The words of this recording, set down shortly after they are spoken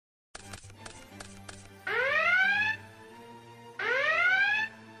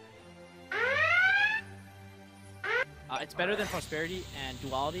it's better than Prosperity and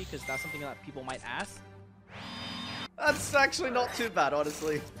Duality, because that's something that people might ask. That's actually not too bad,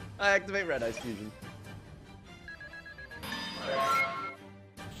 honestly. I activate Red Eyes Fusion.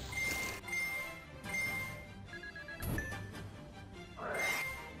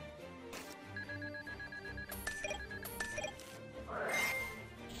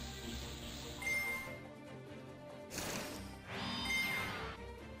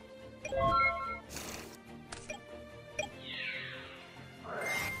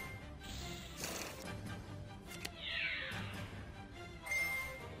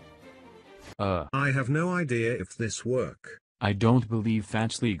 I have no idea if this work. I don't believe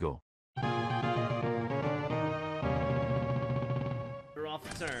that's legal. We're off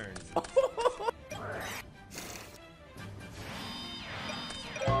the turn.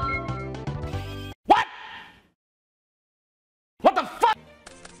 What? What the fuck?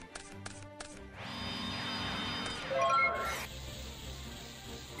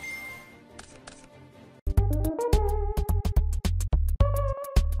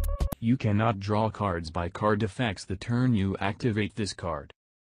 You cannot draw cards by card effects the turn you activate this card.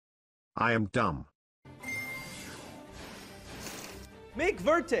 I am dumb. Make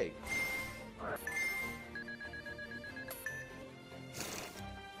Verte.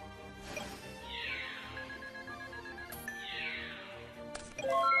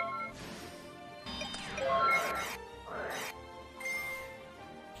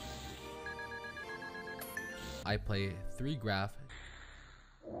 I play 3 graph.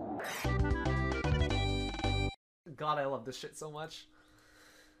 God, I love this shit so much.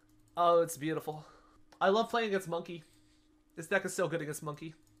 Oh, it's beautiful. I love playing against Monkey. This deck is so good against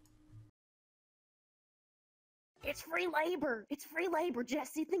Monkey. It's free labor. It's free labor,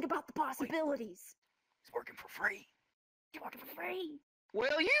 Jesse. Think about the possibilities. It's working for free. You're working for free.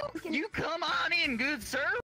 Well, you come on in, good sir.